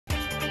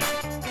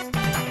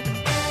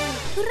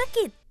ธุร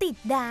กิจติด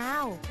ดา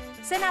ว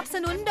สนับส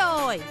นุนโด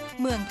ย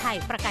เมืองไทย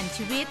ประกัน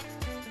ชีวิต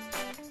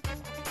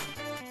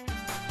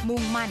มุ่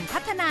งมั่นพั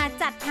ฒนา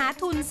จัดหา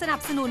ทุนสนับ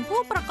สนุน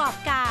ผู้ประกอบ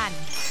การ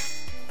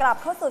กลับ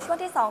เข้าสู่ช่วง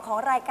ที่ 2 ของ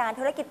รายการ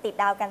ธุรกิจติด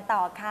ดาวกันต่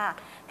อค่ะ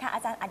อา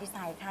จารย์อดิ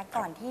ศัยคะ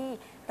ก่อนที่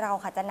เรา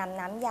ค่ะจะนำ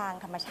น้ำยาง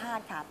ธรรมชา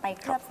ติค่ะไป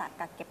เคลือบสาร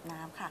กักเก็บน้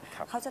ำค่ะ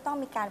เขาจะต้อง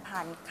มีการผ่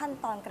านขั้น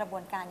ตอนกระบว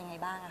นการยังไง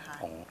บ้างคะ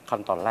ขั้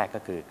นตอนแรกก็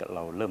คือเร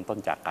าเริ่มต้น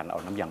จากการเอา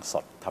น้ำยางส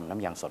ดทำน้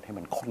ำยางสดให้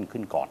มันข้น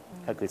ขึ้นก่อน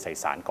ก็คือใส่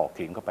สารก่อค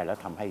รีมเข้าไปแล้ว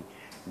ทำให้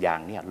ยาง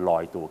เนี่ยลอ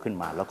ยตัวขึ้น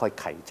มาแล้วค่อย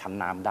ไขชั้น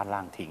น้ำด้านล่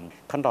างทิ้ง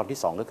ขั้นตอนที่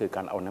2ก็คือก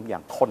ารเอาน้ำยา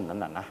งข้นนั้น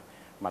นะ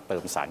มาเติ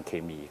มสารเค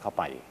มีเข้าไ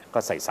ปก็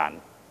ใส่สาร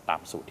ตา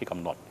มสูตรที่ก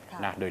ำหนด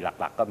นะโดยห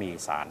ลักๆก็มี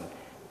สาร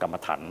กรรม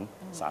ฐาน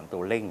สารตั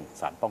วเร่ง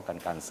สารป้องกัน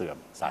การเสื่อม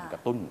สารกร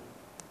ะตุ้น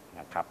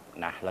นะครับ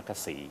นะแล้วก็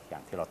สีอย่า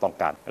งที่เราต้อง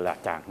การหลัง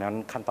จากนั้น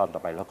ขั้นตอนต่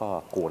อไปแล้วก็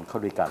กวนเข้า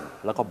ด้วยกัน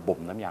แล้วก็บ่ม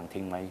น้ำยาง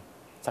ทิ้งไว้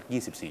สัก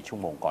24ชั่ว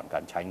โมงก่อนกา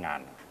รใช้งาน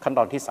ขั้นต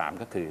อนที่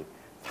3ก็คือ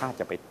ถ้า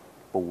จะไป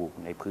ปู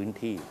ในพื้น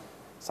ที่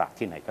สระ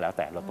ที่ไหนก็แล้วแ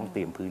ต่เราต้องเต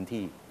รียมพื้น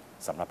ที่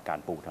สำหรับการ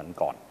ปูเท่านั้น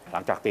ก่อนหลั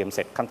งจากเตรียมเส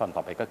ร็จขั้นตอนต่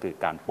อไปก็คือ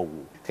การปู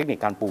เทคนิค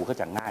การปูก็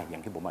จะง่ายอย่า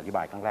งที่ผมอธิบ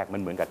ายครั้งแรกมั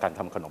นเหมือนกับการ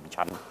ทำขนม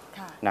ชั้น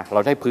นะเร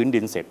าได้พื้นดิ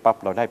นเสร็จปั๊บ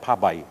เราได้ผ้า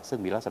ใบซึ่ง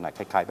มีลักษณะค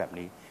ล้ายๆแบบ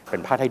นี้เป็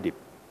นผ้าไทยดิบ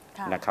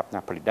นะครับน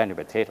ะผลิตได้ใน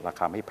ประเทศรา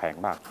คาไม่แพง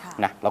มาก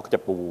นะเราก็จะ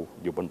ปู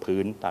อยู่บน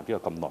พื้นตามที่เร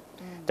ากำหนด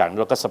จากนั้น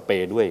เราก็สเปร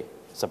ย์ด้วย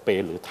สเปร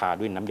ย์หรือทา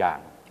ด้วยน้ำยาง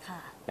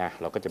นะ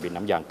เราก็จะเป็น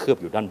น้ำยางเคลือบ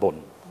อยู่ด้านบน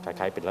คล้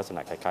ายๆเป็นลักษณ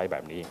ะคล้ายๆแบ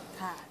บนี้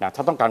นะถ้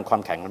าต้องการควา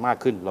มแข็งมาก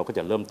ขึ้นเราก็จ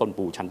ะเริ่มต้น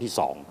ปูชั้นที่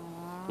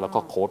2แล้วก็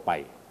โค้ดไป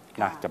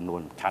นะจำนว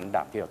นชั้นด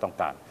าบที่เราต้อง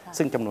การ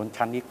ซึ่งจำนวน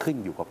ชั้นนี้ขึ้น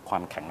อยู่กับควา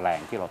มแข็งแรง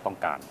ที่เราต้อง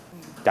การ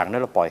จากนั้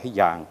นเราปล่อยให้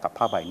ยางกับ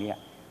ผ้าใบนี้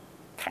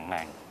แข็งแร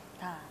ง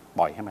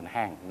ปล่อยให้มันแ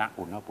ห้งณ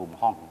อุณหภูมิ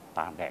ห้อง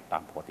ตามแดดตา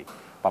มปกติ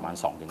ประมาณ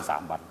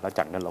 2-3 วันแล้วจ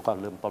ากนั้นเราก็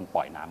เริ่มต้นป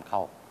ล่อยน้ำเข้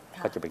า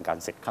ก็จะเป็นการ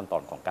เสร็จขั้นตอ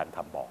นของการท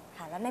ำบ่อ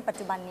ค่ะแล้วในปัจ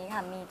จุบันนี้ค่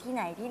ะมีที่ไ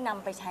หนที่น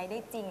ำไปใช้ได้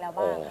จริงแล้ว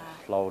บ้างคะ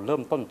เราเริ่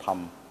มต้นท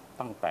ำ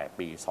ตั้งแต่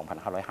ปี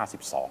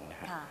 2552 นะ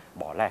ฮะ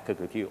บ่อแรกก็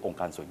คือที่องค์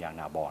การสวนยาง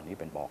นาบอนนี่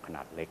เป็นบ่อขน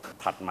าดเล็ก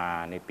ถัดมา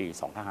ในปี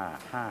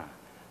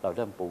 2555 เราเ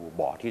ริ่มปู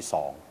บ่อที่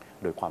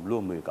2โดยความร่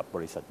วมมือกับบ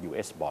ริษัท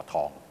US บ่อท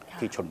อง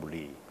ที่ชลบุ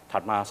รีถั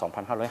ดมา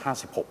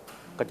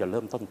 2556 ก็จะเ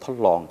ริ่มต้นทด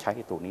ลองใช้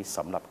ตัวนี้ส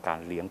ำหรับการ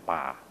เลี้ยงปล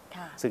า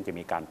ซึ่งจะ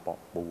มีการ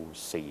ปู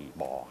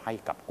4บ่อให้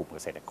กับกลุ่มเก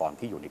ษตรกร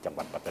ที่อยู่ในจังห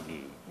วัดปัตตา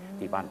นี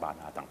ที่บ้านบาน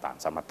าต่าง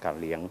ๆสำหรับการ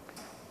เลี้ยง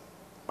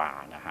ปลา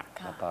นะฮะ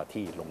แล้วก็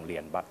ที่โรงเรี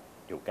ยน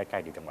อยู่ใกล้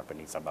ๆในจังหวัดปัตตา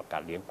นีสำหรับกา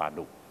รเลี้ยงปลา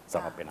ดุกส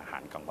ำหรับเป็นอาหา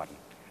รกลางวัน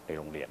ใน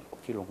โรงเรียน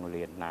ที่โรงเ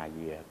รียนนาเ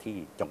ยียที่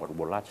จังหวัดอุ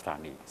บลราชธา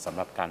นีสำห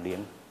รับการเลี้ยง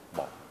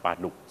บ่อปลา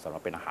ดุกสำหรั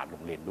บเป็นอาหารโร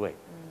งเรียนด้วย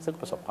ซึ่ง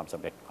ประสบความส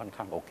ำเร็จค่อน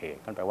ข้างโอเค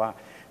นั่นแปลว่า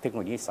เทคโน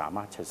โลยีสาม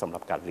ารถใช้สำหรั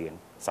บการเลี้ยง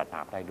สัตว์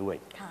น้ำได้ด้วย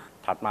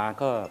ถัดมา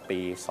ก็ปี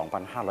 2557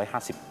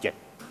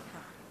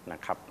 น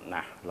ะครับน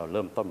ะเราเ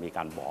ริ่มต้นมีก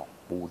ารบ่อ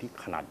ปูที่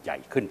ขนาดใหญ่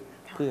ขึ้น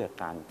เพื่อ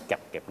การ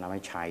เก็บน้ำใ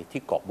ห้ใช้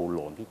ที่เกาะบูโหล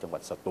นที่จังหวั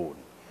ดสตูล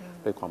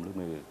ด้วยความร่วม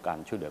มือการ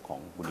ช่วยเหลือของ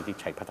มูลนิธิ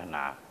ชัยพัฒน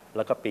าแ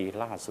ล้วก็ปี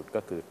ล่าสุด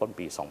ก็คือต้น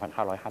ปี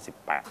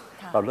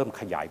 2558 เราเริ่ม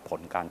ขยายผล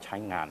การใช้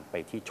งานไป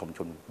ที่ชุมช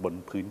นบน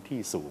พื้นที่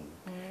สูง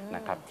น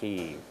ะครับที่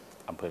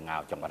อำเภองา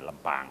วจังหวัดล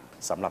ำปาง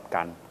สำหรับก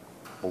าร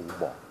ปู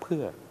บ่อเพื่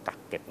อกัก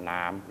เก็บ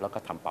น้ำแล้วก็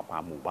ทำประปา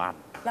หมู่บ้าน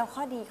แล้วข้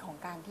อดีของ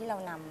การที่เรา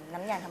นำน้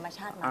ำยางธรรมช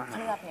าติมาเค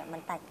ลือบเนี่ยมั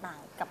นแตกต่าง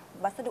กับ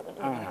วัสดุ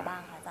อื่นๆยังไงบ้า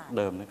งคะอาจารย์เ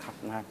ดิมนะครับ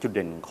จุดเ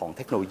ด่นของเ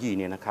ทคโนโลยี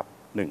เนี่ยนะครับ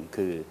1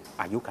คือ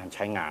อายุการใ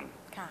ช้งาน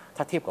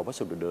ถ้าเทียบกับวั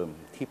สดุเดิม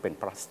ที่เป็น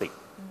พลาสติก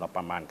เราป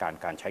ระมาณ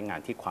การใช้งาน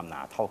ที่ความหน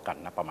าเท่ากัน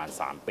นะประมาณ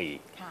3 ปี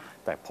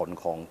แต่ผล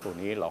ของตัว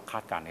นี้เราคา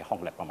ดการในห้อง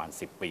แลบประมาณ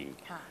10 ปี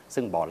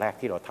ซึ่งบ่อแรก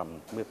ที่เราท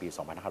ำเมื่อปี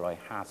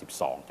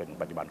 2552 จน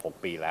ปัจจุบัน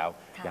6 ปีแล้ว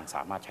ยังส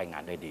ามารถใช้งา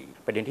นได้ดี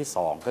ประเด็นที่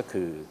2ก็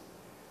คือ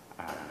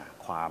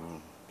ความ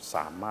ส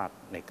ามารถ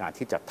ในการ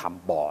ที่จะท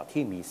ำบ่อ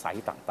ที่มีไซ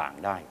ส์ต่าง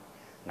ๆได้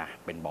นะ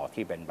เป็นบ่อ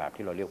ที่เป็นแบบ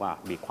ที่เราเรียกว่า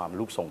มีความ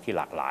รูปทรงที่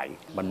หลากหลาย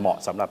มันเหมาะ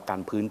สำหรับกา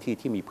รพื้นที่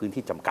ที่มีพื้น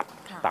ที่จำกัด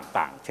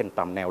ต่างๆเช่นต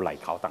ามแนวไหล่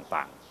เขา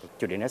ต่างๆ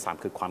จุดเด่นที่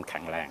3คือความแข็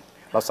งแรง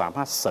เราสาม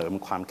ารถเสริม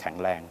ความแข็ง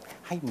แรง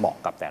ให้เหมาะ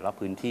กับแต่ละ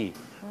พื้นที่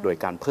โดย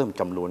การเพิ่ม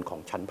จำนวนของ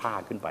ชั้นผ้า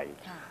ขึ้นไป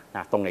น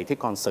ะตรงไหนที่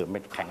ก่อนเสริมเป็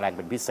นแข็งแรงเ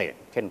ป็นพิเศษ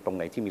เช่นตรงไ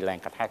หนที่มีแรง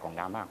กระแทกของ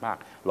น้ำมาก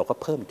ๆเราก็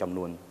เพิ่มจำน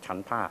วนชั้น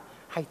ผ้า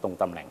ให้ตรง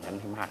ตำแหน่งนั้น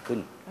ให้มากขึ้น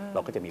เร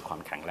าก็จะมีความ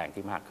แข็งแรง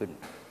ที่มากขึ้น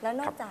แล้ว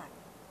นอกจาก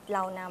เร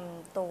าน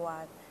ำตัว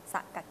สร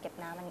ะกักเก็บ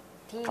น้ำมัน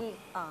ที่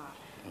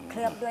เค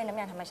ลือบด้วยน้ำ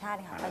ยางธรรมชาติ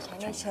ค่ะไปใช้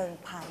ในเชิง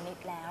พาณิช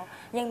ย์แล้ว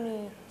ยังมี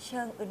เ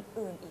ชิง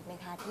อื่นๆอีกไหม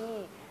คะที่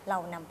เรา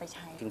นำไปใ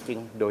ช้จริง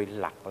ๆโดย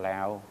หลักแล้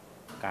ว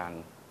การ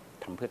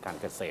ทำเพื่อการ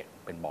เกษตร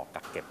เป็นบ่อ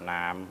กักเก็บ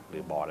น้ำหรื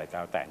อบ่ออะไรก็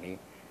แล้วแต่นี้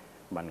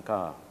มันก็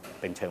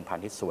เป็นเชิงพา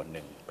ณิชย์ส่วนห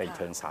นึ่งเป็นเ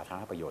ชิงสาธาร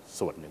ณประโยชน์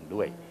ส่วนหนึ่ง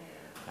ด้วย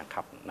นะค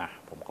รับนะ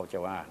ผมเข้าใจ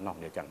ว่านอกเ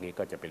หนือจากนี้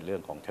ก็จะเป็นเรื่อ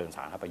งของเชิงส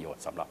าธารณประโยช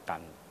น์สำหรับกา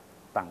ร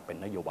ตั้งเป็น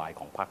นโยบาย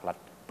ของภาครัฐ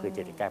เพื่อจ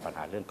ะแก้ปัญห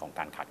าเรื่องของ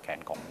การขาดแคลน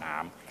ของน้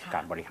ำกา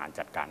รบริหาร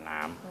จัดการ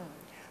น้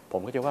ำผ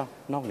มก็จะว่า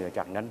นอกเหนือจ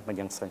ากนั้นมัน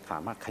ยังสา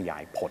มารถขยา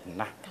ยผล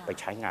นะไป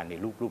ใช้งานใน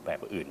รูปแบบ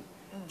อื่น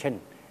เช่น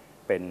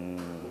เป็น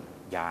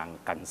ยาง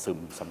กันซึม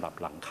สำหรับ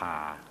หลังคา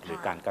หรือ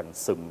การกัน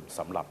ซึมส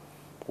ำหรับ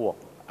พวก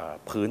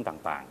พื้น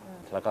ต่าง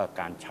ๆแล้วก็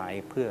การใช้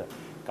เพื่อ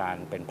การ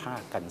เป็นผ้า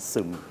กัน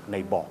ซึมใน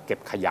บ่อเก็บ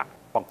ขยะ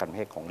ป้องกันไม่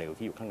ให้ของเหลว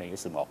ที่อยู่ข้างใน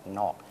ซึมออกข้าง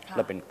นอกแล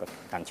ะเป็น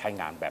การใช้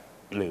งานแบบ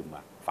ลืม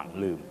ฝัง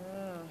ลืม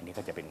อันนี้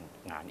ก็จะเป็น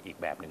งานอีก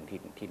แบบหนึ่ง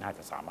ที่น่าจ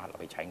ะสามารถเอา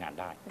ไปใช้งาน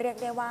ได้เรียก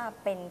ได้ว่า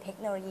เป็นเทค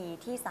โนโลยี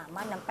ที่สาม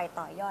ารถนำไป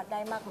ต่อยอดได้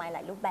มากมายหล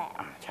ายรูปแบบ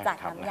จาก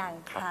น้ำยาง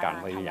พาราธร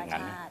รมช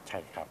าติใช่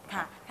ครับ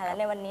ค่ะและ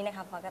ในวันนี้นะค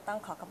ะฟ้าก็ต้อง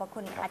ขอบพระคุ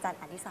ณอาจารย์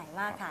อดิศัย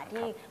มากค่ะ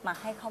ที่มา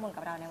ให้ข้อมูล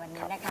กับเราในวัน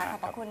นี้นะคะขอบ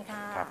พระคุณค่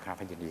ะครับ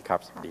ยินดีครับ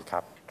สวัสดีครั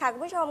บค่ะคุณ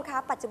ผู้ชมคะ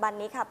ปัจจุบัน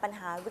นี้ค่ะปัญห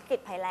าวิกฤต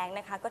ภัยแล้ง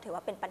นะคะก็ถือว่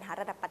าเป็นปัญหา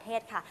ระดับประเท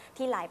ศค่ะ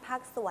ที่หลายภา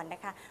คส่วนน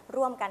ะคะ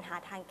ร่วมกันหา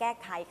ทางแก้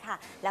ไขค่ะ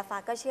และฟ้า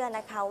ก็เชื่อน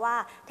ะคะว่า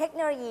เทคโน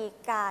โลยี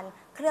การ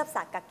เคลือบส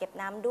ารกักเก็บ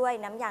น้ำด้วย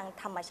น้ำยาง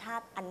ธรรมชา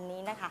ติอัน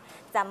นี้นะคะ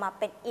จะมา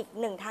เป็นอีก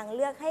หนึ่งทางเ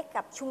ลือกให้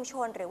กับชุมช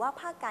นหรือว่า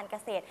ภาคการเก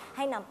ษตรใ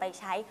ห้นำไป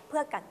ใช้เพื่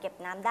อกักเก็บ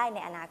น้ำได้ใน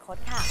อนาคต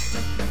ค่ะ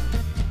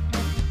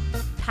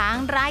ทาง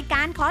รายก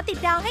ารขอติด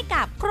ดาวให้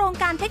กับโครง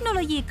การเทคโนโล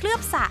ยีเคลือ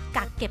บสระ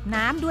กักเก็บ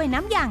น้ำด้วย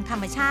น้ำยางธร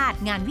รมชาติ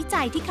งานวิ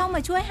จัยที่เข้าม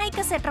าช่วยให้เ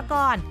กษตรก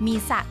รมี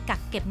สระกั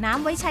กเก็บน้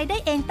ำไว้ใช้ได้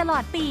เองตลอ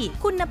ดปี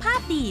คุณภาพ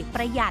ดีป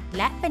ระหยัดแ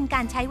ละเป็นก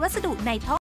ารใช้วัสดุในท้อง